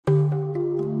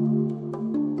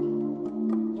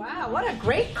What a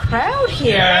great crowd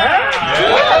here.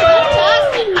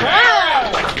 Fantastic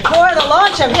crowd. For the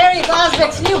launch of Harry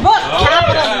Glasbeek's new book,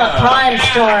 Capitalism, a Crime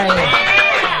Story.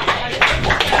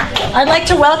 I'd like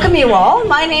to welcome you all.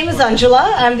 My name is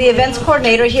Angela. I'm the events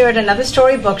coordinator here at Another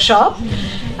Story Bookshop.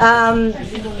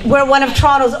 We're one of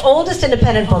Toronto's oldest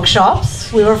independent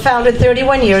bookshops. We were founded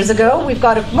 31 years ago.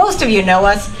 Most of you know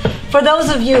us. For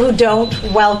those of you who don't,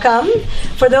 welcome.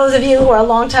 For those of you who are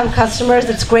longtime customers,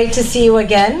 it's great to see you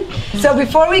again. So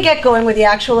before we get going with the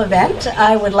actual event,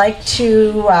 I would like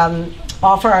to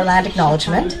offer our land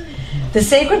acknowledgement. The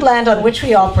sacred land on which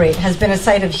we operate has been a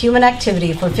site of human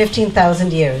activity for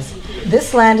 15,000 years.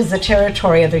 This land is the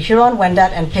territory of the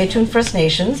Huron-Wendat and Petun First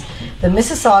Nations, the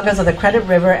Mississaugas of the Credit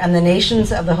River, and the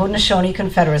nations of the Haudenosaunee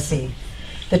Confederacy.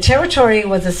 The territory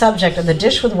was the subject of the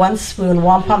Dish with One Spoon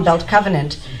Wampum Belt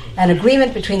Covenant, an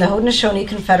agreement between the Haudenosaunee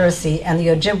Confederacy and the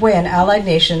Ojibwe and allied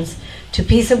nations to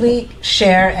peaceably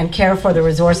share and care for the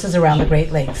resources around the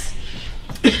Great Lakes.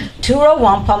 Turo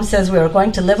Wampum says we are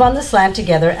going to live on this land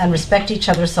together and respect each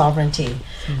other's sovereignty.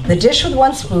 The Dish with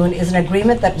One Spoon is an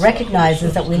agreement that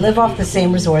recognizes that we live off the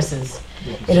same resources.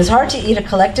 It is hard to eat a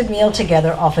collective meal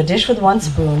together off a dish with one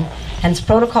spoon, hence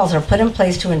protocols are put in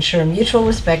place to ensure mutual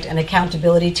respect and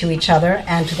accountability to each other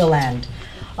and to the land.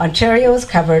 Ontario is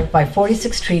covered by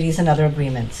 46 treaties and other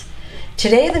agreements.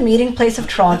 Today, the meeting place of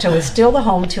Toronto is still the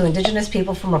home to Indigenous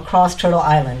people from across Turtle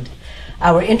Island.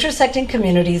 Our intersecting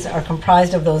communities are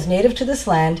comprised of those native to this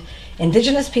land,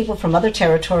 Indigenous people from other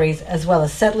territories, as well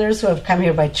as settlers who have come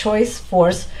here by choice,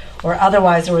 force, or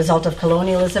otherwise a result of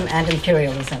colonialism and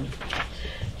imperialism.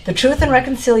 The Truth and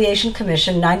Reconciliation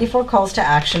Commission 94 Calls to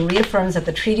Action reaffirms that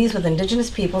the treaties with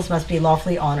Indigenous peoples must be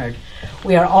lawfully honored.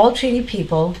 We are all treaty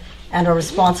people and are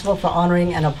responsible for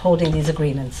honoring and upholding these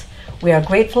agreements. We are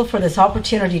grateful for this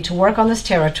opportunity to work on this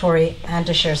territory and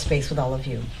to share space with all of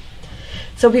you.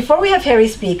 So before we have Harry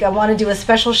speak, I want to do a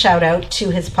special shout out to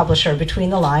his publisher,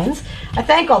 Between the Lines. I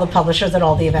thank all the publishers at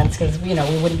all the events because, we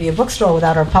wouldn't be a bookstore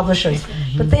without our publishers.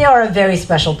 But they are a very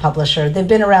special publisher. They've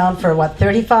been around for,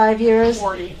 35 years?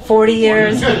 40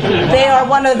 years. They are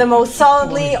one of the most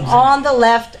solidly on the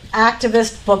left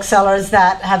activist booksellers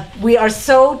they're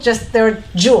a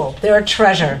jewel, they're a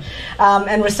treasure.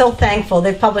 And we're so thankful.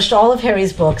 They've published all of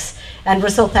Harry's books, and we're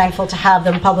so thankful to have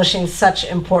them publishing such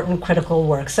important critical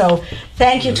work. So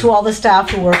thank you to all the staff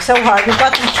who work so hard. We've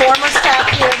got some former staff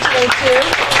here today too.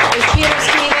 There's Peter,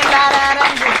 Stephen, Matt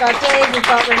Adams, we've got Dave, we've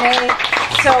got Renee.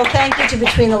 So thank you to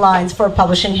Between the Lines for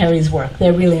publishing Harry's work.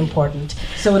 They're really important.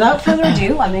 So without further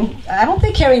ado, I don't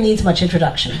think Harry needs much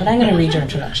introduction, but I'm going to read your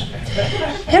introduction.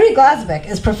 Harry Glasbeek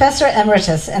is Professor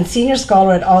Emeritus and Senior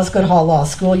Scholar at Osgoode Law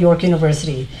School, York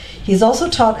University. He's also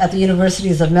taught at the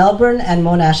Universities of Melbourne and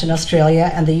Monash in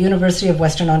Australia and the University of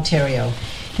Western Ontario.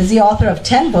 He's the author of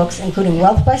 10 books, including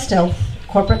Wealth by Stealth,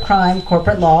 Corporate Crime,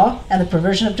 Corporate Law, and The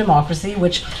Perversion of Democracy,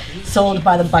 which sold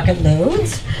by the bucket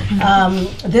loads.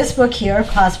 This book here,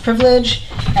 Class Privilege,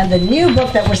 and the new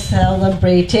book that we're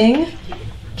celebrating,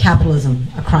 Capitalism,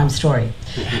 a Crime Story.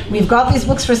 We've got these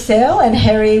books for sale, and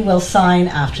Harry will sign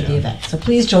after the event. So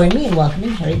please join me in welcoming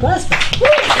Harry Glasbeek.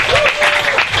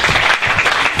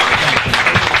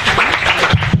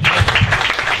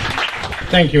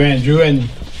 Thank you, Andrew, and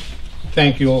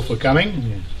thank you all for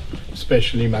coming,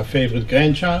 especially my favorite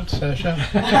grandchild, Sasha.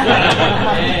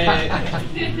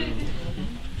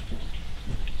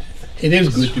 It is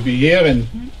good to be here and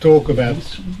talk about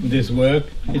this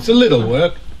work. It's a little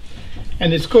work,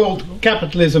 and it's called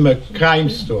Capitalism, a Crime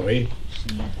Story.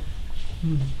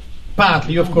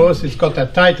 Partly, of course, it's got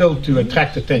that title to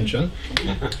attract attention,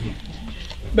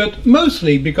 but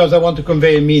mostly because I want to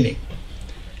convey a meaning.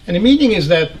 And the meaning is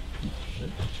that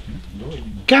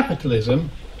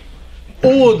capitalism,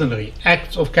 ordinary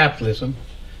acts of capitalism,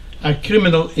 are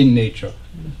criminal in nature.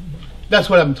 That's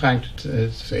what I'm trying to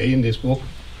say in this book.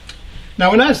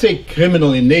 Now, when I say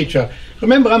criminal in nature,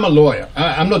 remember, I'm a lawyer.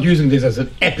 I'm not using this as an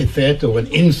epithet or an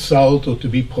insult or to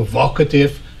be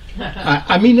provocative.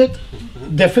 I mean it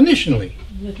definitionally.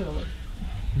 Literally.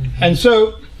 And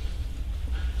so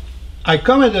I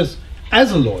come at this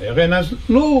as a lawyer, and as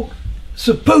law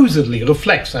supposedly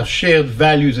reflects our shared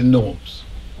values and norms.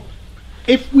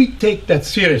 If we take that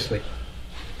seriously,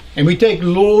 and we take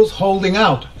laws holding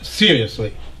out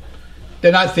seriously,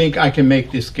 then I think I can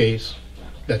make this case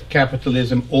that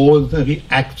capitalism, ordinary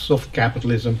acts of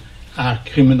capitalism, are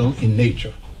criminal in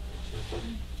nature.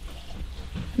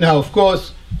 Now, of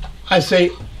course, I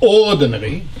say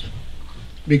ordinary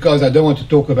because I don't want to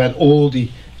talk about all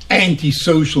the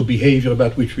antisocial behavior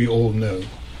about which we all know.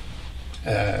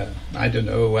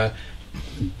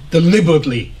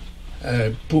 Deliberately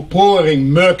pouring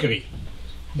mercury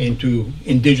into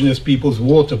indigenous people's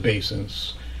water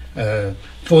basins,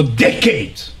 for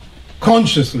decades,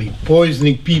 consciously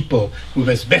poisoning people with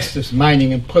asbestos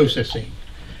mining and processing,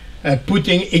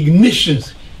 putting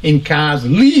ignitions in cars,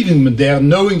 leaving them there,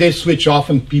 knowing they switch off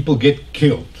and people get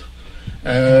killed,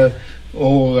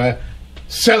 or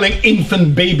selling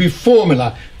infant baby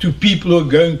formula to people who are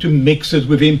going to mix it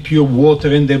with impure water,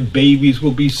 and their babies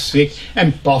will be sick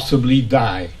and possibly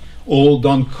die. All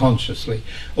done consciously.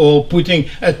 Or putting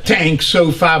a tank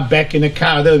so far back in a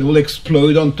car that it will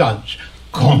explode on touch,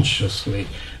 consciously.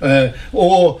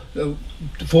 Or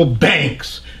for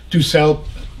banks to sell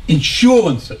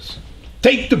insurances,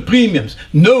 take the premiums,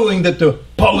 knowing that the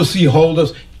policy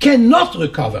holders cannot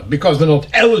recover because they're not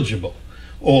eligible.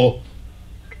 Or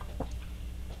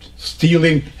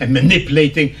stealing and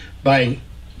manipulating by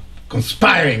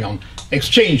conspiring on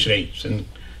exchange rates and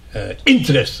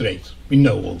interest rates. We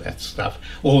know all that stuff.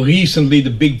 Or recently,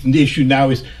 the big issue now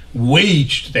is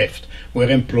wage theft, where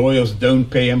employers don't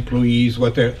pay employees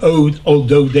what they're owed,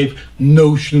 although they've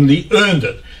notionally earned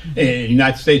it. The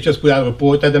United States just put out a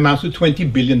report that amounts to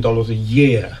 $20 billion a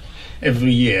year,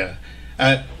 every year.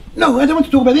 No, I don't want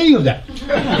to talk about any of that.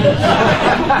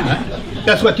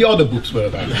 That's what the other books were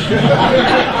about.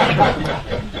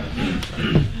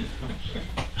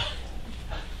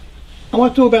 I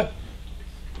want to talk about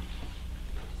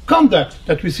conduct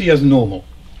that we see as normal,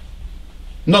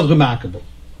 not remarkable.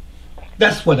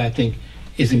 That's what I think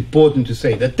is important to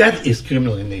say, that is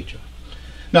criminal in nature.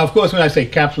 Now, of course, when I say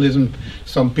capitalism,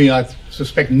 some people, I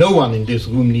suspect no one in this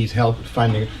room needs help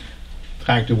trying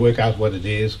to work out what it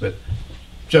is, but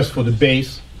just for the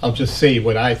base, I'll just say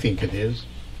what I think it is.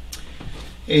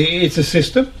 It's a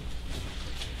system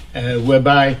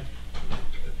whereby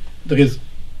there is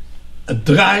a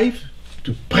drive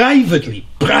to privately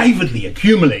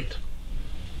accumulate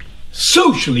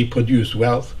socially produced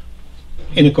wealth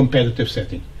in a competitive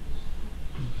setting.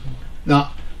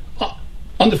 Now,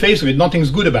 on the face of it,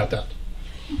 nothing's good about that.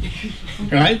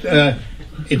 Right?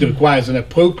 It requires an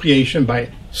appropriation by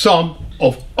some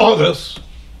of others'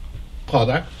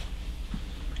 product,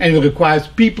 and it requires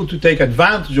people to take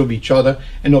advantage of each other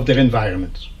and of their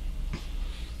environments.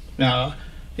 Now,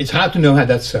 it's hard to know how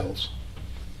that sells.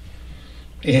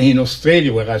 In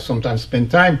Australia, where I sometimes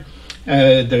spend time,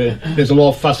 there's a lot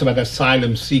of fuss about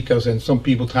asylum seekers, and some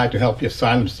people try to help the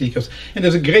asylum seekers. And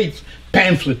there's a great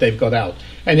pamphlet they've got out,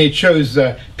 and it shows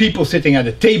people sitting at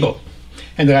a table,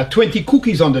 and there are 20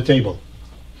 cookies on the table.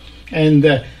 And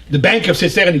the banker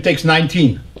sits there and he takes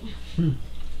 19.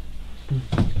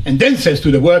 And then says to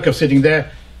the worker sitting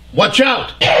there, "Watch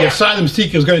out, the asylum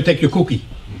seeker is going to take your cookie."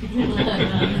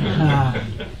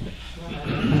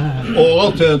 Or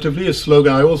alternatively, a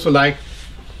slogan I also like,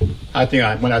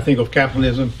 when I think of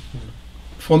capitalism,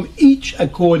 from each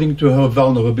according to her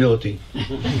vulnerability,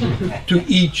 to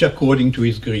each according to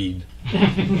his greed.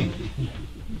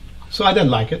 So I don't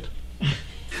like it.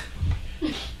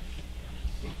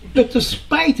 But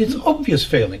despite its obvious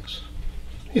failings,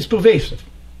 it's pervasive.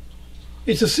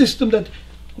 It's a system that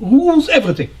rules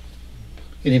everything.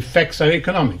 It infects our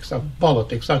economics, our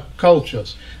politics, our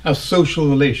cultures, our social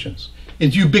relations.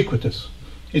 It's ubiquitous.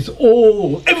 It's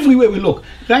all, everywhere we look,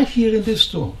 right here in this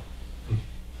store.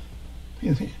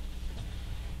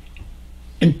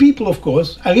 And people, of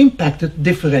course, are impacted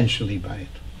differentially by it.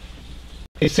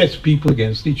 It sets people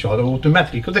against each other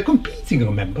automatically, because they're competing,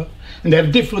 remember? And they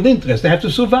have different interests. They have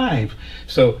to survive.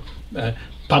 So,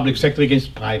 public sector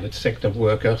against private sector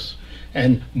workers,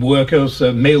 and workers,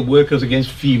 male workers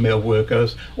against female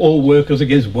workers, all workers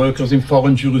against workers in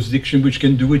foreign jurisdiction which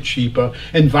can do it cheaper,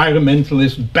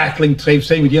 environmentalists battling,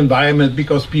 saving the environment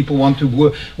because people want to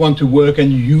work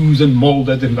and use and mold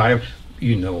that environment.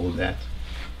 You know all that.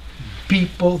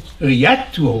 People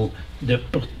react to all the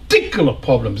particular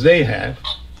problems they have,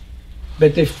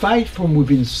 but they fight from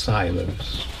within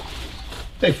silos.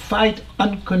 They fight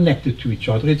unconnected to each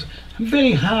other. It's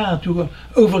very hard to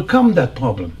overcome that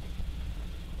problem.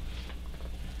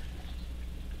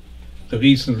 The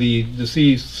recently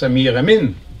deceased Samir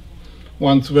Amin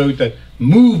once wrote that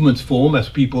movements form as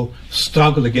people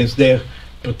struggle against their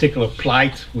particular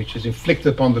plight, which is inflicted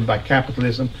upon them by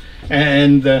capitalism,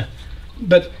 and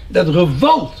but that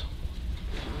revolt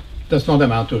does not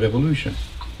amount to revolution.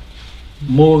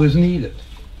 More is needed.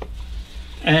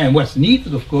 And what's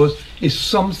needed, of course, is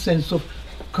some sense of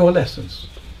coalescence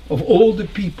of all the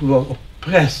people who are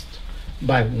oppressed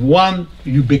by one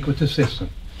ubiquitous system.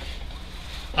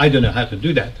 I don't know how to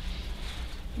do that.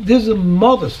 There's a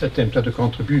modest attempt at a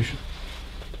contribution.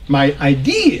 My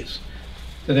idea is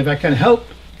that if I can help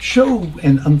show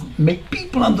and make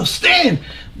people understand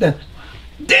that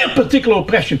their particular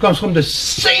oppression comes from the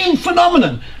same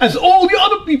phenomenon as all the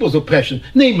other people's oppression,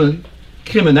 namely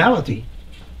criminality,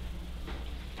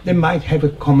 they might have a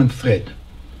common thread.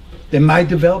 They might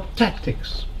develop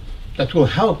tactics that will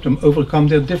help them overcome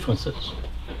their differences.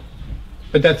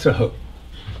 But that's a hope.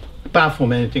 Apart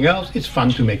from anything else, it's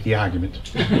fun to make the argument.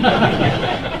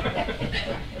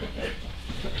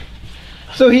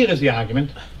 So here is the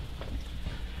argument.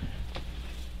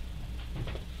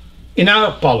 In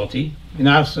our polity, in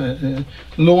our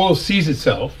law sees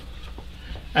itself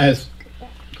as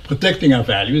protecting our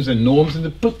values and norms, and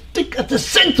at the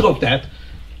center of that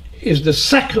is the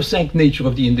sacrosanct nature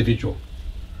of the individual.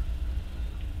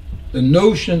 The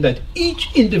notion that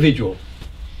each individual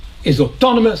is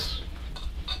autonomous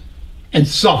and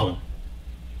sovereign,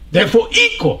 therefore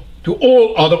equal to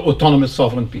all other autonomous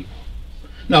sovereign people.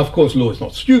 Now, of course, law is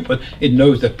not stupid. It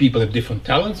knows that people have different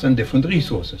talents and different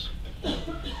resources.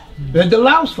 But it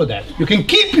allows for that. You can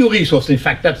keep your resources. In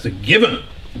fact, that's a given.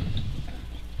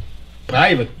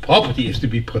 Private property is to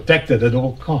be protected at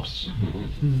all costs.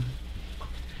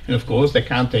 And of course, they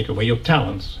can't take away your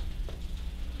talents.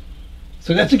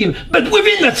 So that's a given. But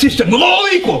within that system, we're all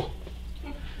equal.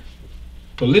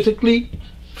 Politically,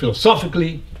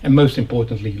 philosophically, and most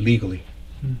importantly, legally.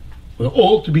 We're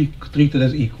all to be treated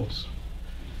as equals.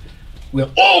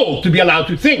 We're all to be allowed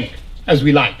to think as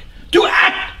we like, to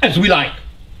act as we like.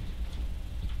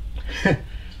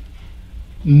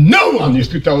 No one is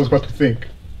to tell us what to think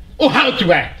or how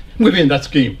to act within that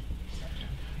scheme.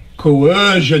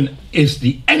 Coercion is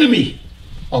the enemy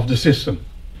of the system.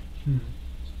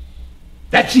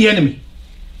 That's the enemy.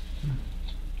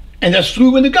 And that's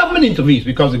true when the government intervenes,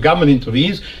 because the government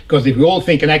intervenes, because if we all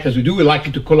think and act as we do, we're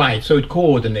likely to collide, so it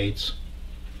coordinates.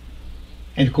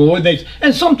 And coordinates,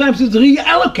 and sometimes it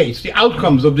reallocates the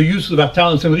outcomes of the use of our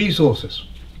talents and resources,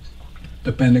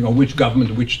 depending on which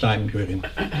government, which time you're in.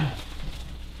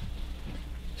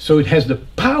 So it has the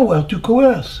power to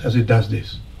coerce as it does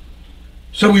this.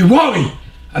 So we worry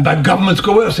about governments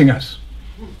coercing us.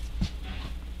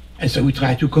 And so we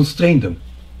try to constrain them.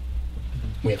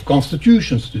 We have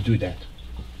constitutions to do that.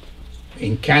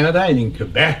 In Canada and in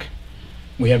Quebec,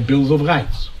 we have bills of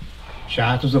rights,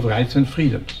 charters of rights and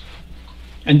freedoms.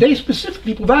 And they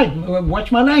specifically provide,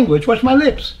 watch my language, watch my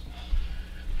lips.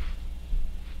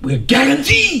 We're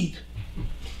guaranteed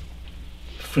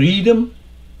freedom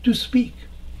to speak,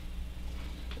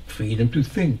 freedom to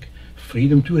think,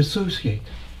 freedom to associate,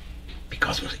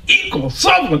 because we're equal,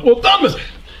 sovereign, autonomous,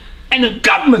 and the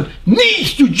government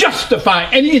needs to justify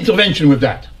any intervention with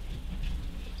that.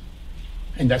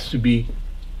 And that's to be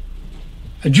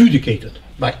adjudicated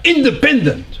by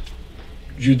independent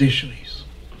judiciaries.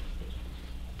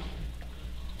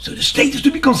 So the state is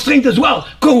to be constrained as well.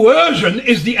 Coercion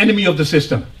is the enemy of the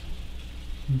system.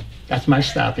 That's my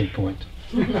starting point.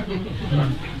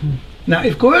 Now,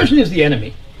 if coercion is the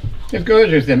enemy,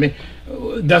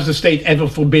 does the state ever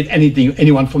forbid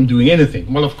anyone from doing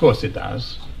anything? Well, of course it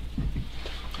does.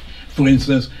 For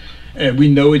instance, we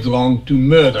know it's wrong to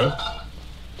murder,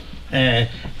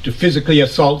 to physically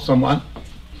assault someone,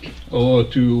 or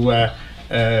to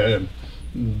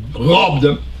rob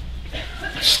them,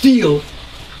 steal.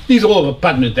 These are all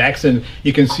repugnant acts, and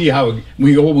you can see how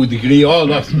we all would agree, oh,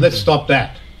 let's stop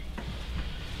that.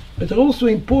 But they're also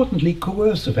importantly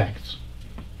coercive acts.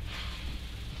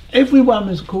 Everyone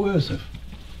is coercive.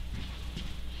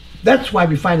 That's why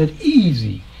we find it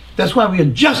easy. That's why we are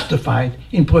justified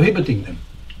in prohibiting them.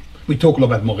 We talk a lot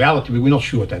about morality, but we're not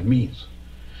sure what that means.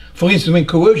 For instance, when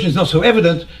coercion is not so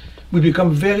evident, we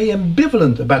become very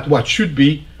ambivalent about what should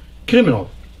be criminal,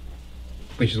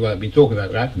 which is what I've been talking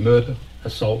about, right? Murder,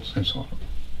 assaults, and so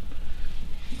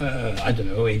on. I don't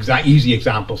know, easy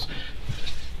examples.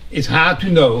 It's hard to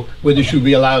know whether you should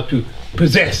be allowed to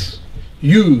possess,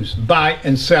 use, buy,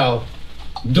 and sell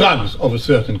drugs of a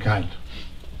certain kind.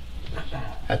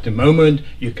 At the moment,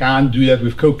 you can't do that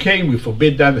with cocaine. We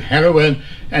forbid that, heroin,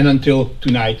 and until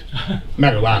tonight,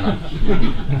 marijuana.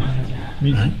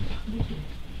 Right?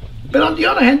 But on the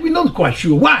other hand, we're not quite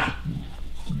sure why.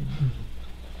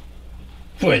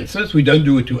 For instance, we don't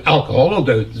do it to alcohol,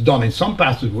 although it's done in some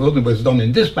parts of the world, and was done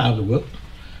in this part of the world.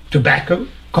 Tobacco,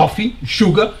 coffee,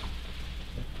 sugar.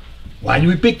 Why do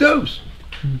we pick those?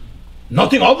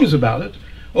 Nothing obvious about it.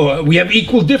 Or we have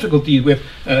equal difficulties with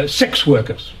sex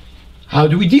workers. How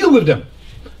do we deal with them?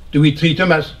 Do we treat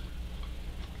them as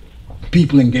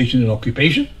people engaged in an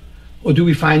occupation? Or do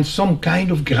we find some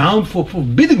kind of ground for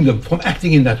forbidding them from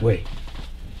acting in that way?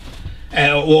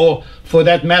 Or, for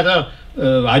that matter,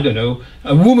 I don't know,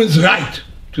 a woman's right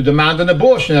to demand an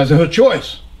abortion as her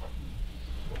choice.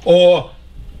 Or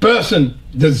person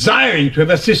desiring to have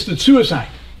assisted suicide.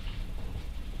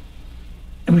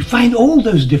 And we find all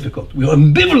those difficult. We are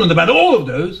ambivalent about all of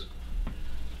those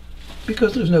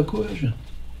because there's no coercion.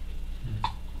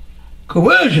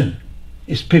 Coercion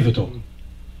is pivotal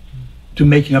to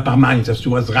making up our minds as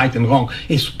to what's right and wrong.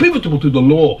 It's pivotal to the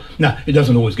law. Now, it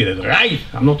doesn't always get it right.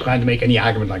 I'm not trying to make any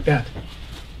argument like that.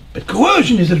 But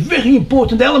coercion is a very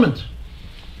important element.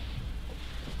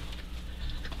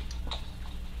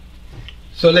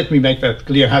 So let me make that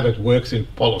clear how that works in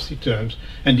policy terms.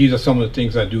 And these are some of the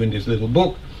things I do in this little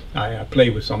book. I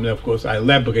play with some, of course, I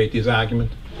elaborate this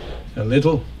argument a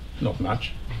little, not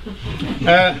much.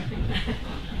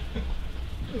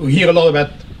 We hear a lot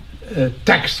about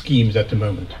tax schemes at the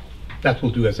moment. That will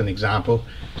do as an example.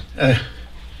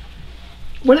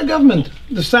 When a government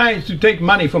decides to take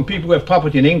money from people who have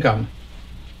property and income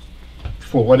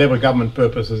for whatever government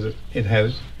purposes it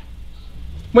has,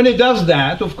 when it does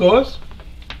that, of course,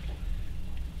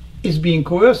 it's being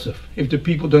coercive if the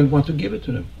people don't want to give it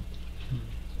to them.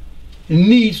 It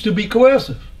needs to be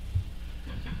coercive.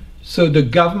 So the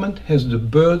government has the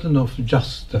burden of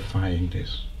justifying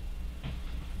this.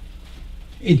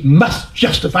 It must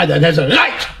justify that it has a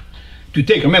right to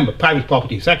take. Remember, private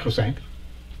property is sacrosanct.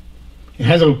 It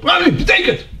has a right to take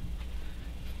it.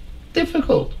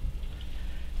 Difficult.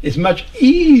 It's much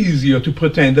easier to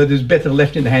pretend that it's better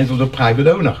left in the hands of the private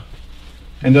owner,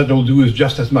 and that will do us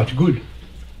just as much good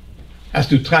as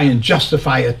to try and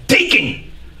justify a taking,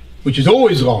 which is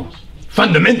always wrong,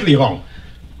 fundamentally wrong.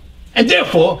 And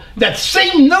therefore, that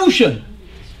same notion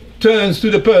turns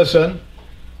to the person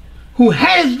who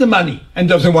has the money and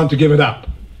doesn't want to give it up.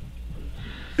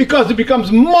 Because it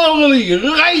becomes morally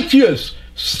righteous,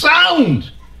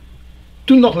 sound,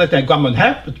 to not let that government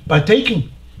have it by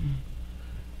taking.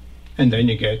 And then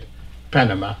you get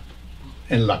Panama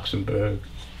and Luxembourg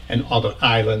and other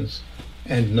islands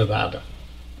and Nevada.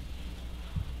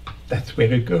 That's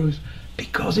where it goes,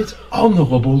 because it's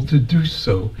honorable to do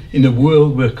so in a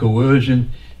world where coercion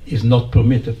is not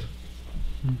permitted.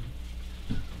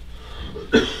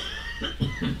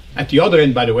 At the other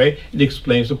end, by the way, it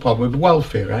explains the problem with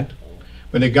welfare, right?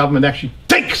 When the government actually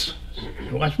takes,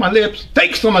 watch my lips,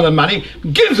 takes some of the money,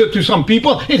 gives it to some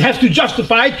people, it has to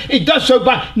justify it. It does so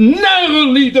by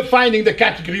narrowly defining the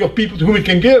category of people to whom it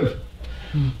can give.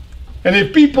 And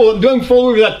if people don't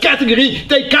fall into that category,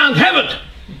 they can't have it,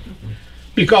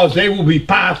 because they will be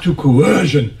part to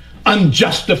coercion,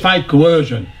 unjustified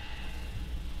coercion.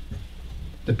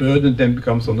 The burden then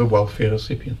becomes on the welfare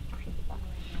recipient.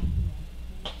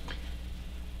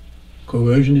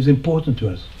 Coercion is important to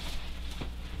us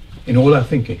in all our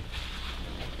thinking.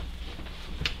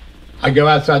 I go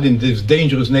outside in this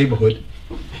dangerous neighborhood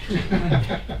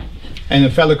and a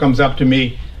fellow comes up to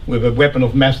me with a weapon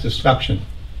of mass destruction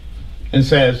and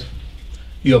says,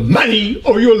 "Your money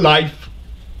or your life."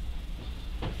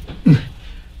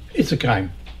 It's a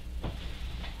crime.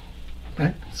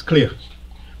 Right? It's clear.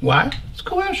 Why? It's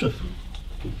coercive.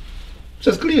 It's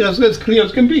as clear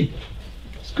as can be.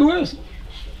 It's coercive.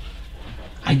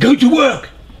 I go to work.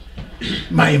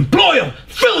 My employer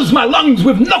fills my lungs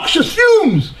with noxious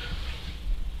fumes.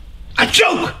 I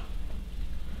choke.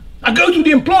 I go to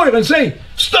the employer and say,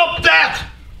 "Stop that.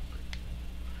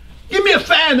 Give me a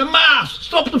fan, a mask,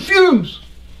 stop the fumes."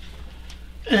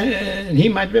 And he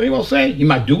might very well say, he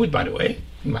might do it, by the way.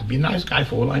 He might be a nice guy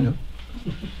for all I know.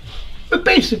 But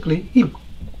basically, he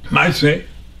might say,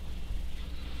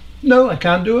 "No, I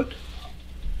can't do it.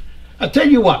 I tell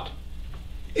you what,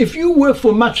 if you work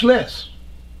for much less,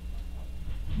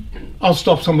 I'll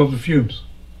stop some of the fumes,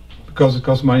 because it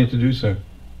costs money to do so."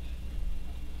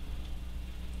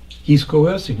 He's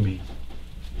coercing me.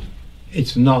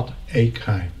 It's not a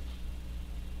crime.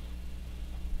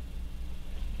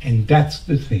 And that's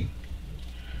the thing.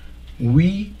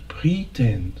 We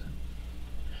pretend,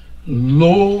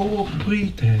 law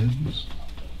pretends,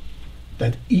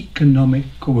 that economic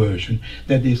coercion,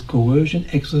 that is coercion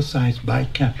exercised by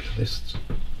capitalists,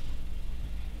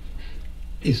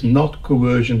 is not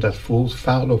coercion that falls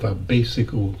foul of our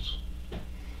basic rules.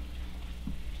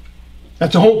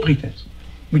 That's a whole pretense.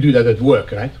 We do that at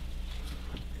work, right?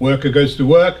 Worker goes to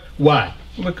work. Why?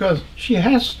 Because she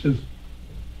has to.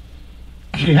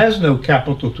 She has no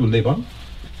capital to live on,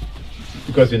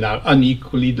 because in our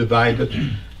unequally divided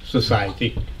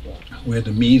society, where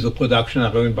the means of production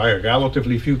are owned by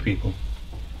relatively few people,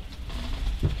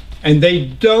 and they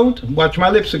don't, watch my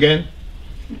lips again,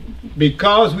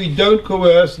 because we don't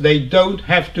coerce, they don't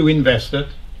have to invest it.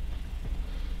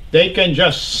 They can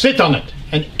just sit on it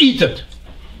and eat it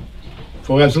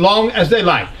for as long as they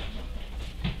like.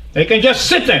 They can just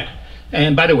sit there.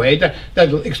 And by the way, that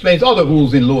explains other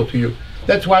rules in law to you.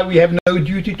 That's why we have no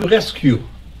duty to rescue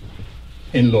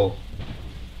in law.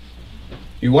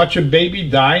 You watch a baby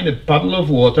die in a puddle of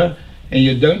water and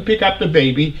you don't pick up the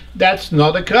baby, that's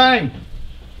not a crime.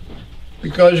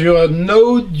 Because you have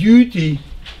no duty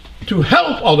to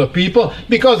help other people,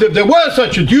 because if there were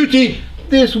such a duty,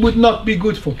 this would not be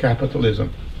good for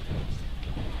capitalism.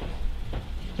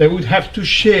 They would have to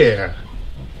share.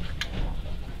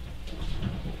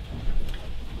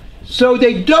 So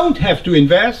they don't have to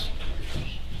invest.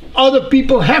 Other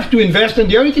people have to invest, and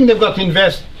the only thing they've got to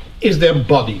invest is their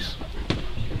bodies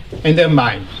and their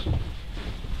minds.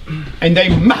 And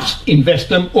they must invest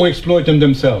them or exploit them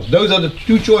themselves. Those are the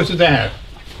two choices they have.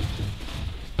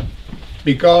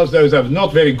 Because those are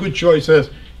not very good choices,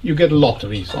 you get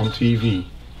lotteries on TV.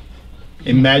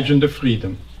 Imagine the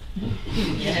freedom.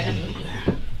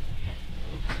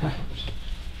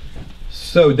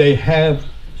 So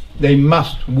they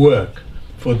must work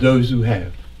for those who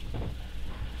have.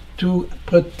 To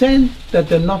pretend that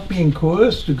they're not being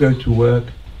coerced to go to work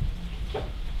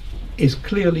is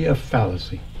clearly a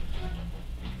fallacy.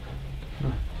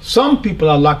 Some people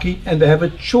are lucky and they have a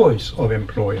choice of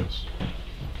employers.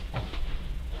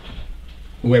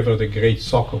 Whoever the great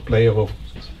soccer player or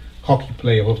hockey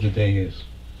player of the day is.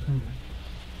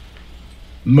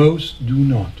 Most do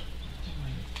not.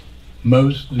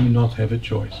 Most do not have a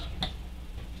choice.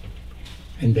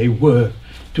 And they work.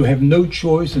 To have no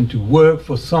choice and to work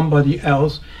for somebody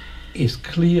else is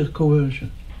clear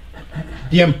coercion.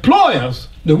 The employers,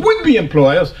 the would-be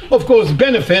employers, of course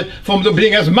benefit from there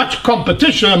being as much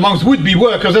competition amongst would-be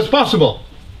workers as possible.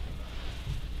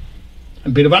 A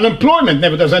bit of unemployment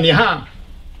never does any harm.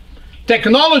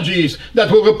 Technologies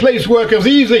that will replace workers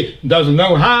easily does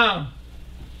no harm.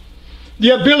 The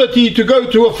ability to go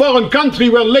to a foreign country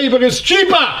where labor is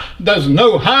cheaper does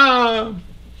no harm.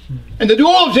 And they do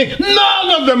all of things.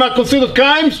 None of them are considered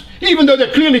crimes, even though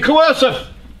they're clearly coercive.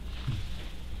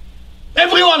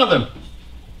 Every one of them.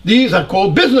 These are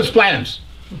called business plans.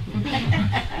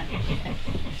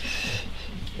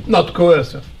 Not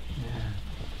coercive.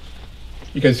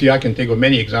 You can see I can think of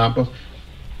many examples,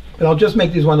 but I'll just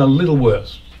make this one a little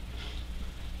worse.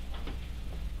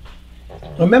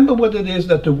 Remember what it is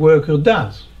that the worker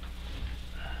does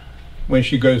when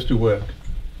she goes to work.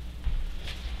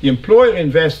 The employer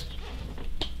invests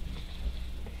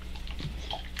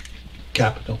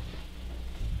capital.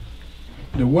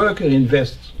 The worker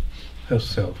invests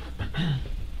herself.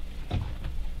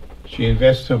 She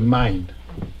invests her mind,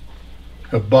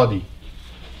 her body,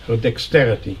 her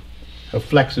dexterity, her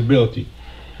flexibility,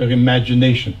 her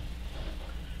imagination.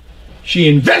 She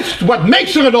invests what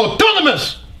makes her an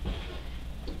autonomous,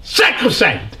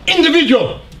 sacrosanct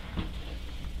individual.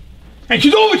 And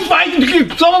she's always fighting to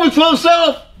keep some of it for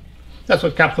herself. That's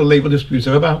what capital labor disputes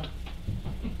are about.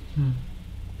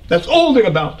 That's all they're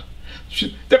about.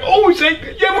 They're always saying,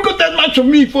 you haven't got that much of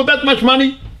me for that much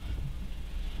money.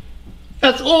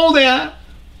 That's all they are.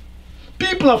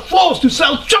 People are forced to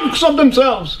sell chunks of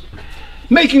themselves,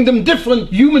 making them different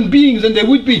human beings than they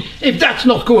would be. If that's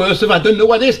not coercive, I don't know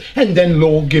what is. And then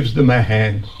law gives them a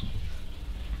hand.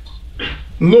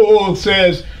 Law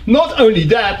says, not only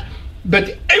that,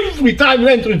 but every time you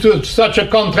enter into such a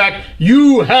contract,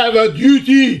 you have a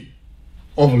duty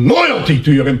of loyalty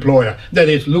to your employer. That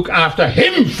is, look after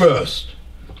him first,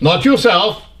 not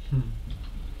yourself.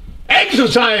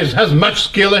 Exercise as much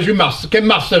skill as you can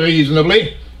muster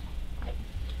reasonably.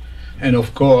 And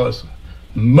of course,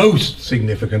 most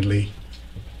significantly,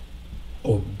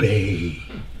 obey.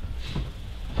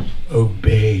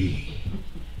 Obey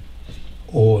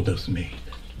orders made.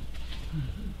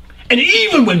 And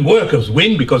even when workers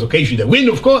win, because occasionally they win,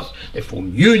 of course, they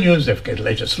form unions, they get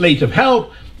legislative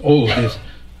help, all of this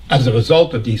as a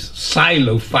result of these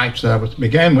silo fights that I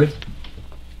began with.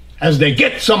 As they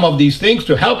get some of these things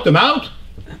to help them out,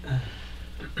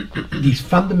 these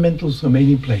fundamentals remain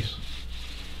in place.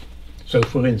 So,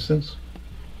 for instance,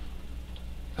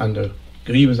 under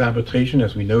grievance arbitration,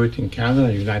 as we know it in Canada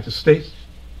and the United States,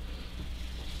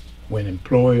 when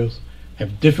employers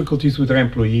have difficulties with their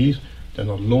employees, they're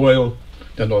not loyal,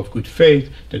 they're not of good faith,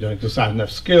 they don't exercise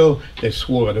enough skill, they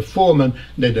swore at a foreman,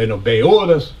 they don't obey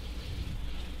orders,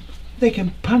 they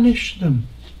can punish them.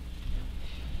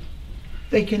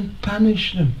 They can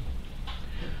punish them.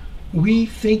 We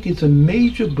think it's a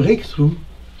major breakthrough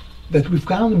that we've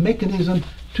found a mechanism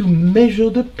to measure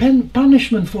the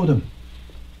punishment for them.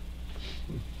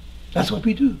 That's what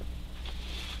we do.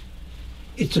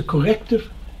 It's a corrective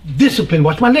discipline.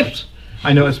 Watch my lips.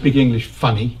 I know I speak English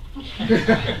funny.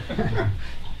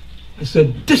 It's a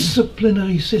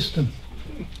disciplinary system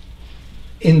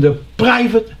in the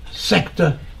private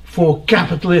sector for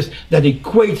capitalists that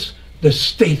equates the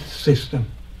state system.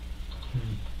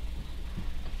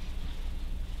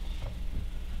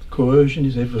 Coercion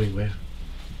is everywhere.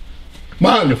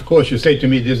 Well, of course, you say to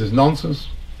me, this is nonsense,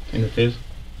 and it is.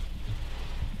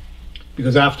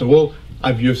 Because after all,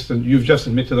 you've just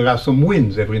admitted there are some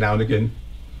wins every now and again.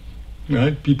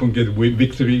 Right? People get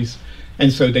victories,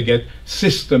 and so they get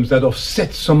systems that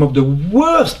offset some of the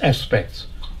worst aspects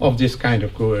of this kind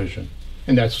of coercion.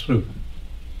 And that's true.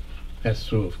 That's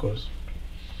true, of course.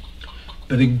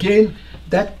 But again,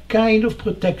 that kind of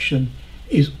protection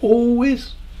is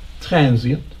always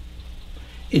transient,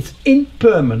 it's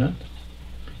impermanent,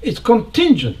 it's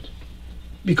contingent,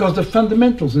 because the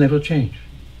fundamentals never change.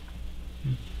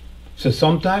 So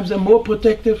sometimes they're more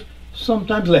protective,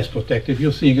 sometimes less protective.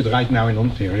 You're seeing it right now in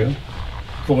Ontario.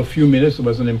 For a few minutes there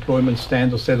was an employment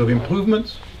standard set of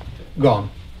improvements, gone.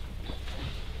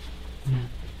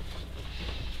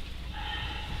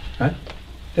 Right?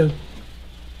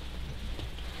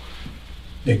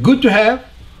 They're good to have,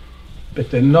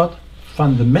 but they're not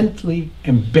fundamentally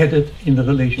embedded in the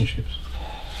relationships.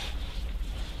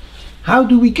 How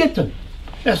do we get them?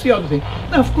 That's the other thing.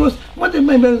 Now, of course, what do I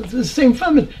mean by the same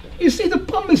fundament? You see, the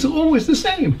problem is always the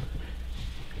same.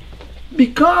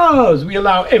 Because we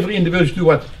allow every individual to do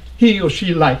what he or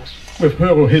she likes with her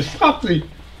or his property,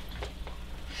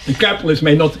 the capitalist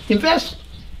may not invest.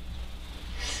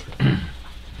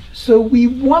 So we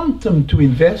want them to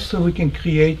invest so we can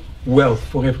create wealth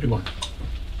for everyone.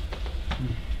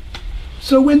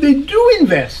 So when they do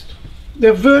invest,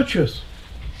 they're virtuous,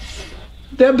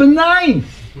 they're benign.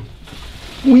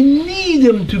 We need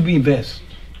them to be invest.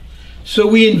 So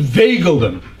we inveigle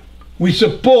them, we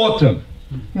support them,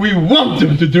 we want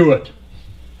them to do it,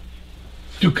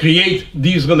 to create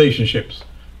these relationships.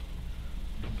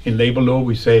 In labor law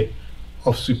we say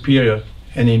of superior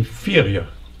and inferior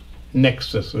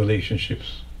nexus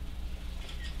relationships.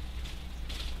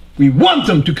 We want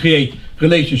them to create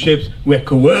relationships where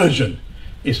coercion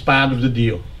is part of the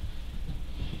deal.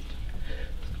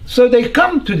 So they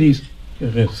come to these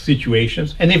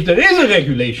situations, and if there is a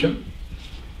regulation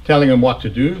telling them what to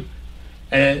do,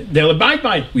 they'll abide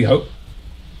by it, we hope.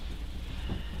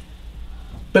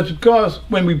 But because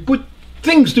when we put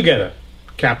things together,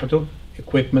 capital,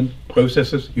 equipment,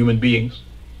 processes, human beings,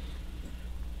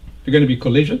 there are going to be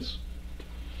collisions,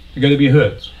 there are going to be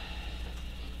hurts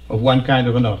of one kind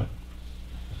or another.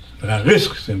 There are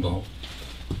risks involved.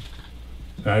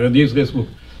 These risks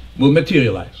will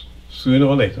materialize sooner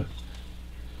or later.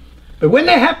 But when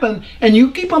they happen, and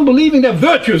you keep on believing they're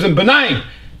virtuous and benign,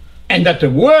 and that the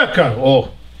worker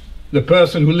or the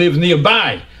person who lives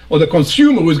nearby or the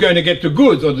consumer who's going to get the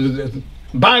goods or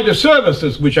buy the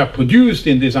services which are produced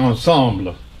in this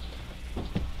ensemble,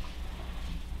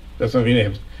 that's not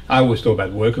really, I always talk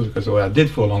about workers because that's what I did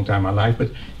for a long time in my life,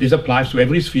 but this applies to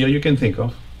every sphere you can think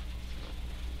of.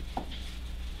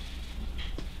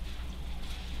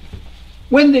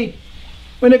 When they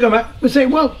come back, we say,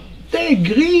 well, they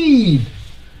agreed.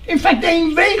 In fact, they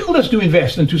inveigled us to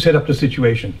invest and to set up the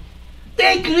situation.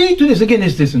 They agreed to this. Again,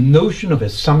 it's this notion of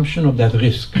assumption of that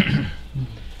risk,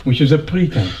 which is a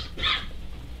pretense,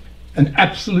 an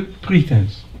absolute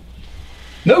pretense.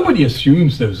 Nobody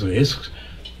assumes those risks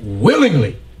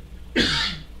willingly.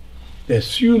 They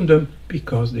assume them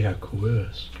because they are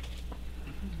coerced.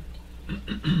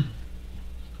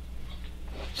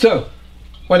 So,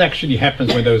 what actually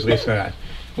happens when those risks arise?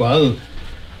 Well,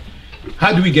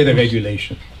 how do we get a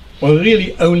regulation? Well,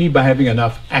 really only by having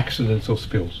enough accidents or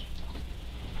spills.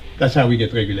 That's how we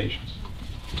get regulations.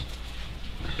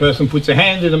 A person puts a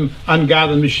hand in an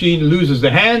unguarded machine, loses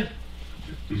the hand,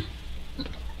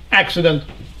 accident.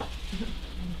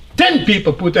 10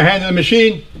 people put a hand in the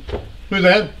machine, lose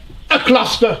a hand, a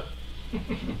cluster.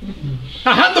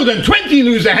 120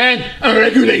 lose a hand, a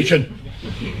regulation.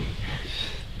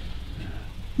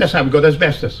 That's how we got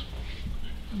asbestos.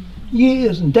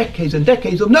 Years and decades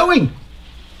of knowing.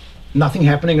 Nothing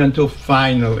happening until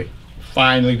finally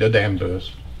the dam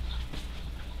burst.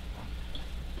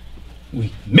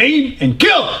 We maim and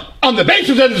kill on the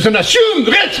basis that it's an assumed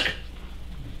risk.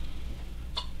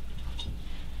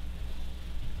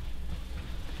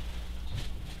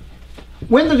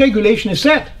 When the regulation is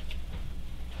set,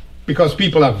 because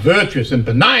people are virtuous and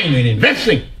benign in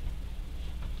investing,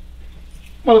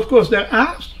 well, of course, they're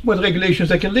asked what regulations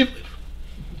they can live with.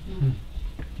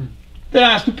 They're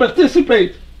asked to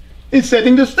participate in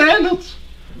setting the standards.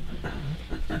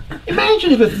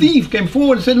 Imagine if a thief came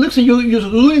forward and said, listen, you're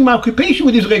ruining my occupation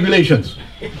with these regulations.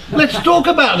 Let's talk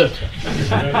about it.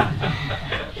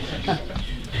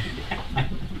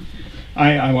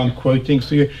 I want to quote things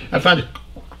to you. I found it,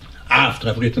 after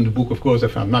I've written the book, of course, I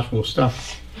found much more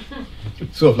stuff.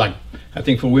 It's sort of like, I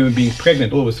think for women being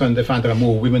pregnant, all of a sudden they find there are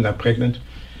more women that are pregnant.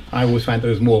 I always find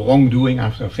there is more wrongdoing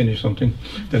after I finish something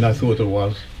than I thought there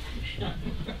was.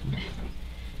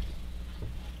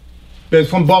 But it's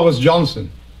from Boris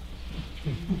Johnson.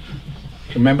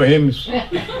 Remember him?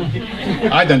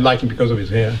 I don't like him because of his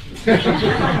hair.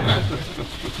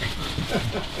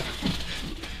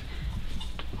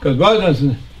 Because Boris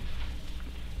Johnson,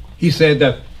 he said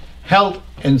that health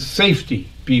and safety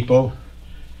people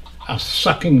are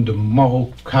sucking the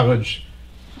moral courage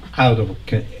out of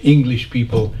English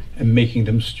people and making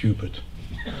them stupid.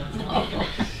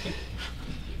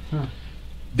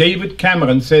 David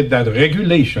Cameron said that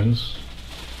regulations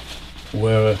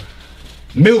were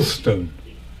a millstone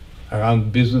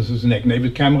around businesses' neck.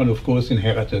 David Cameron, of course,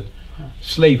 inherited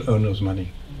slave owners'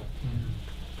 money.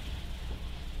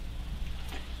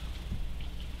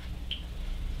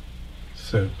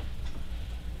 So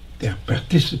they are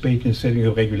participating in setting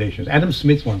of regulations. Adam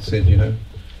Smith once said, you know,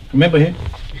 remember him?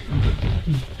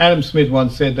 Adam Smith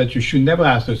once said that you should never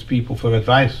ask those people for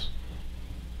advice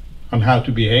on how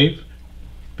to behave,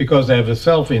 because they have a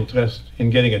self-interest in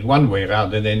getting it one way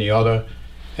rather than any other,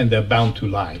 and they're bound to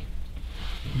lie.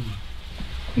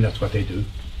 And that's what they do,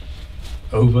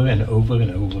 over and over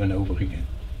and over and over again,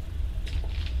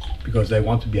 because they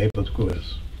want to be able to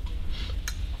coerce.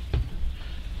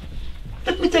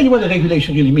 Let me tell you what a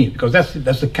regulation really means, because that's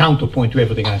the counterpoint to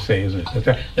everything I say, isn't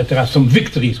it? That there are some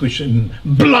victories which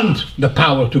blunt the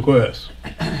power to coerce.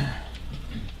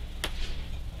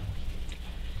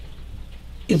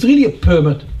 It's really a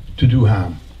permit to do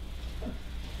harm.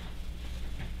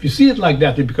 If you see it like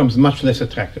that, it becomes much less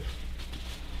attractive.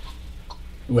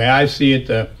 The way I see it,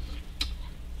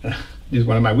 this is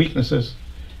one of my weaknesses.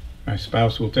 My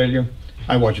spouse will tell you,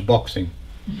 I watch boxing.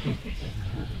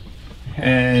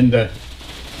 And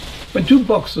when two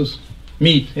boxers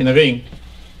meet in a ring,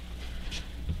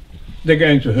 they're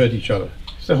going to hurt each other.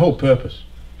 It's the whole purpose,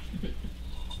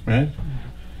 right?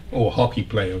 Or hockey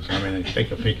players, I mean,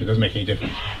 take a pick, it doesn't make any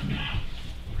difference.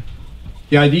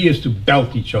 The idea is to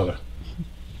belt each other.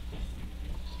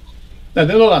 Now,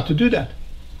 they're not allowed to do that.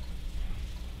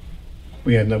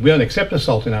 We don't accept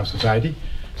assault in our society,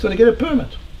 so they get a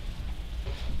permit.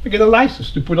 They get a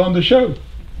license to put on the show.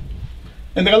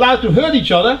 And they're allowed to hurt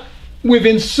each other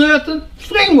within certain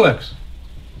frameworks.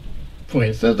 For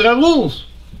instance, there are rules.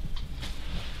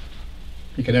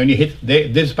 You can only hit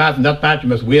this part and that part. You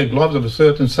must wear gloves of a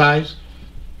certain size,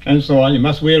 and so on. You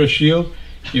must wear a shield.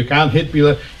 You can't hit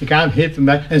below. You can't hit them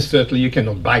back, and certainly you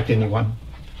cannot bite anyone.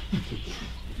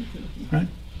 Right?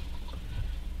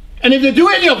 And if they do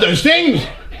any of those things,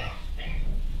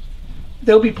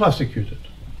 they'll be prosecuted.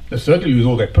 They'll certainly lose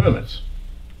all their permits.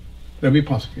 They'll be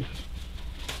prosecuted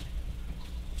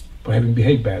for having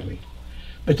behaved badly.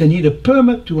 But they need a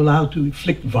permit to allow to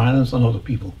inflict violence on other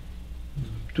people,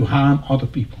 to harm other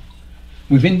people.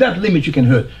 Within that limit you can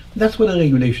hurt. That's what a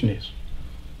regulation is.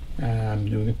 I'm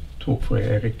doing a talk for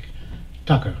Eric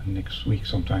Tucker next week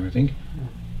sometime, I think.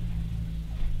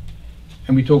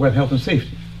 And we talk about health and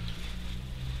safety.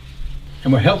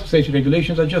 And where health and safety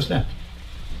regulations are just that.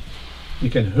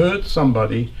 You can hurt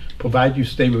somebody provided you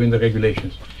stay within the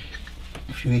regulations.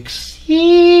 If you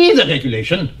exceed the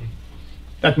regulation,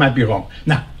 that might be wrong.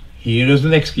 Now, here is the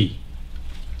next key.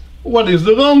 What is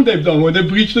the wrong they've done when they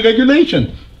breach the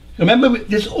regulation? Remember,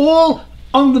 this all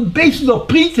on the basis of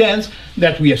pretense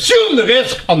that we assume the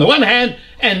risk on the one hand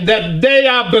and that they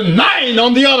are benign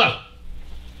on the other.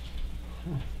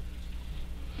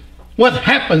 What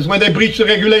happens when they breach the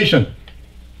regulation?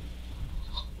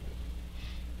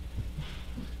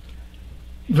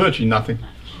 Virtually nothing.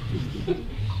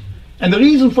 And the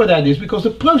reason for that is because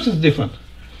the process is different.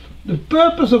 The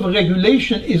purpose of a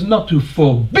regulation is not to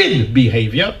forbid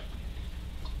behavior,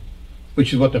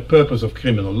 which is what the purpose of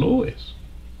criminal law is.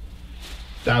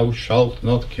 Thou shalt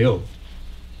not kill.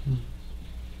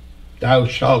 Thou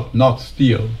shalt not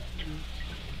steal.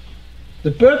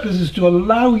 The purpose is to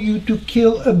allow you to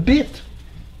kill a bit,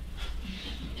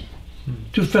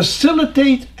 to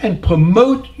facilitate and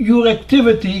promote your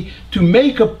activity, to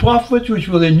make a profit which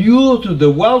will inure to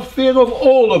the welfare of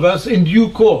all of us in due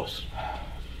course,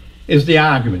 is the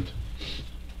argument.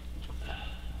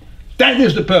 That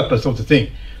is the purpose of the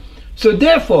thing. So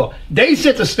therefore, they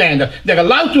set a standard. They're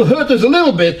allowed to hurt us a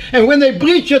little bit, and when they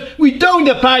breach it, we don't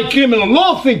apply criminal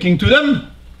law thinking to them.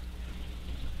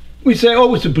 We say,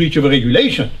 oh, it's a breach of a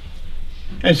regulation.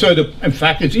 And so, in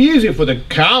fact, it's easier for the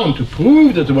Crown to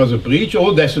prove that there was a breach.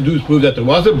 All they have to do is prove that there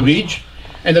was a breach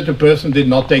and that the person did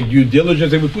not take due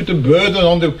diligence. They would put the burden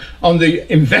on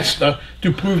the investor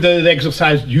to prove that it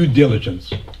exercised due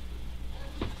diligence.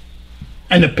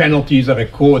 And the penalties are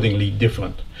accordingly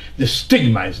different. The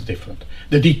stigma is different.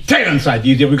 The deterrence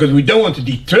idea is because we don't want to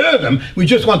deter them, we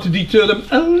just want to deter them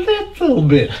a little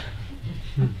bit.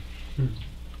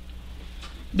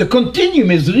 The continuum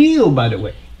is real, by the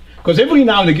way, because every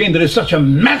now and again there is such a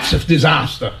massive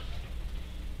disaster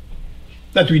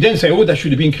that we then say, oh, that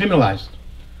should have been criminalized.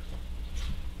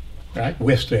 Right?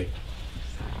 West Trade,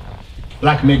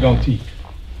 Black Megantique,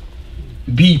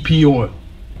 BP oil.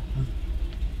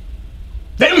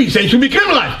 Then we say it should be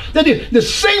criminalized. That is the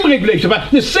same regulation,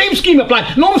 the same scheme applied.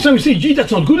 And all of a sudden we say, gee,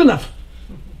 that's not good enough.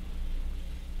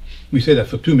 We say that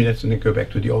for 2 minutes and then go back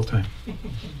to the old time.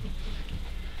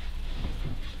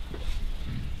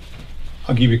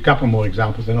 I'll give you a couple more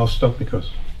examples, then I'll stop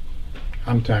because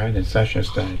I'm tired and Sasha's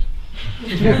tired.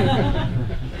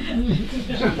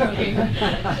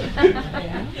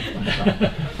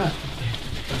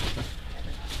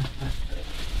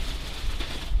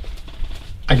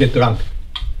 I get drunk,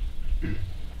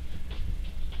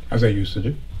 as I used to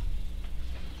do,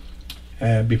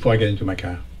 before I get into my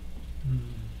car.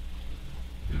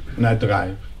 And I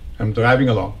drive. I'm driving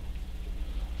along,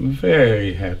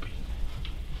 very happy.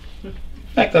 In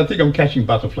fact, I think I'm catching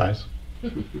butterflies.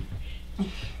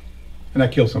 And I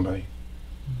kill somebody.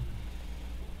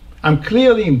 I'm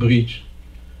clearly in breach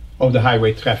of the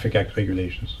Highway Traffic Act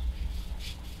regulations.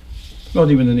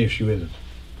 Not even an issue, is it?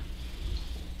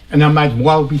 And I might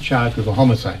well be charged with a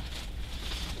homicide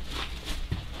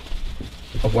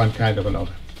of one kind or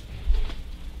another.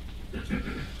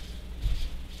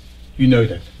 You know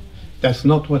that. That's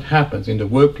not what happens in the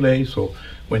workplace or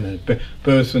when a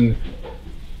person,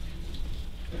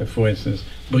 for instance,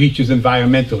 breaches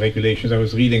environmental regulations. I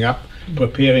was reading up,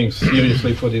 preparing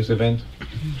seriously for this event.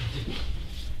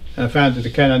 And I found that the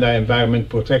Canada Environment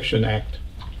Protection Act,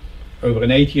 over an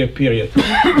 8-year period,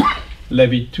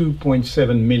 levied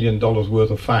 $2.7 million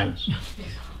worth of fines.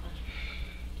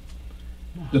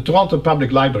 The Toronto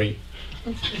Public Library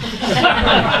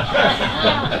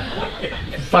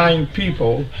fined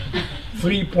people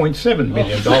 $3.7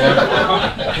 million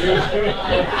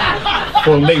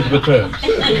for late returns.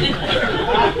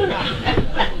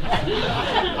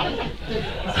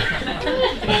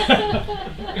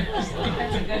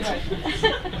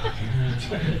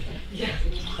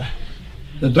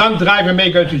 The drunk driver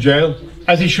may go to jail,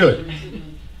 as he should.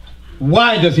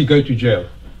 Why does he go to jail?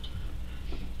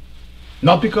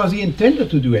 Not because he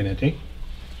intended to do anything.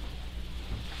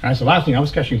 That's the last thing. I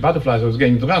was catching butterflies, I was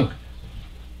getting drunk.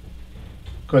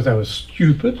 Because I was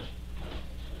stupid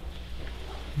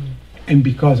and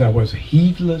because I was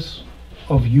heedless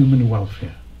of human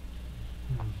welfare.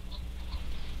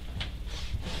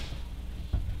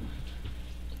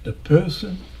 The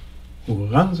person who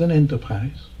runs an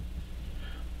enterprise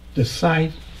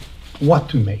decides what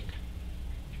to make,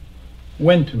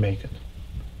 when to make it,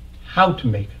 how to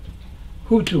make it,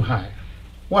 who to hire,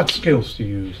 what skills to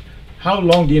use, how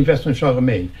long the investment shall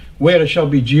remain, where it shall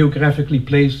be geographically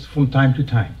placed from time to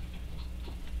time.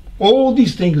 All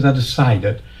these things are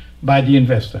decided by the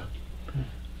investor.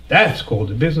 That's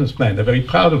called a business plan. They're very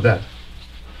proud of that.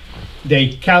 They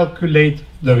calculate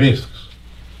the risks.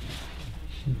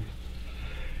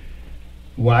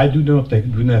 Why do they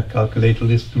do not calculate the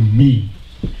risk to me,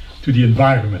 to the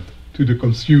environment, to the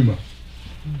consumer?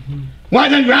 Why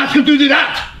don't you ask them to do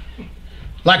that?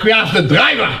 Like we ask the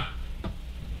driver.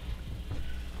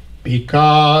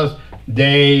 Because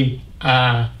they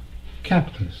are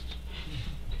capitalists.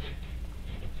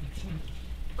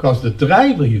 Because the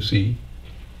driver, you see,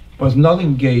 was not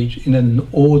engaged in an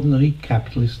ordinary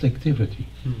capitalist activity.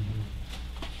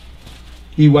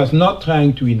 He was not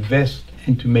trying to invest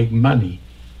and to make money.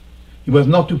 He was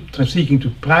not seeking to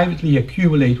privately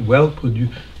accumulate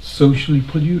well-produced, socially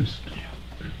produced.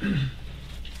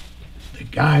 The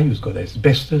guy who's got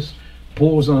asbestos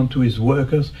pours onto his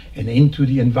workers and into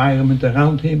the environment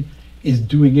around him is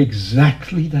doing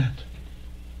exactly that.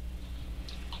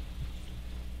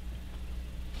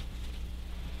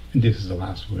 And this is the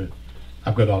last word.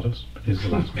 I've got others, but this is the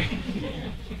last word.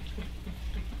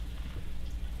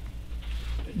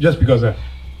 Just because,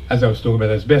 as I was talking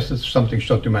about asbestos, something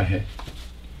shot to my head.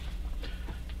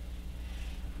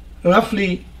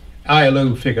 Roughly,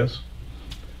 ILO figures,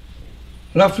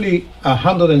 roughly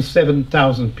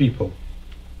 107,000 people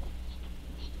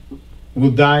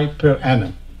will die per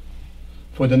annum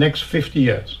for the next 50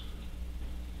 years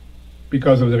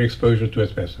because of their exposure to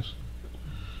asbestos.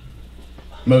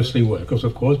 Mostly workers,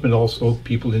 of course, but also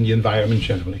people in the environment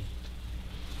generally.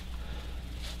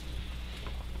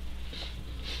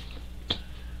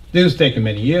 This has taken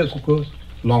many years, of course,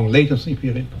 long latency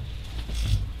period.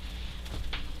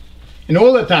 In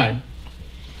all that time,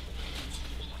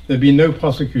 there have been no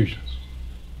prosecutions.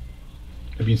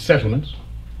 There have been settlements,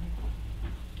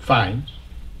 fines,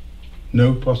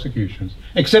 no prosecutions,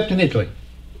 except in Italy.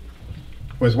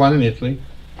 There was one in Italy,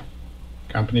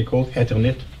 a company called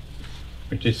Eternit,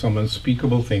 which did some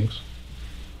unspeakable things.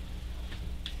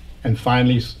 And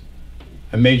finally,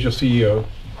 a major CEO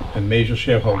and major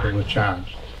shareholder were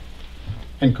charged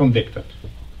and convicted.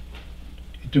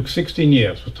 It took 16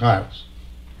 years for trials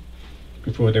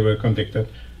before they were convicted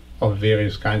of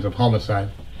various kinds of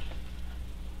homicide.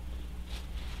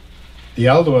 The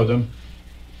elder of them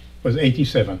was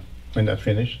 87 when that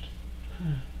finished,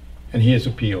 and he has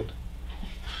appealed.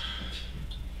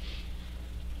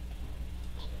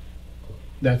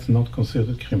 That's not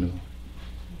considered criminal.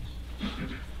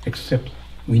 Except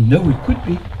we know it could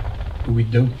be, but we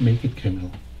don't make it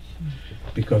criminal.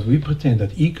 Because we pretend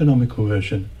that economic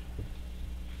coercion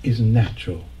is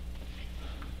natural,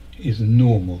 is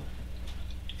normal,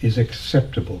 is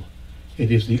acceptable.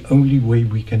 It is the only way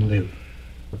we can live.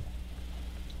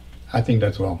 I think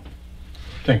that's wrong.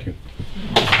 Thank you.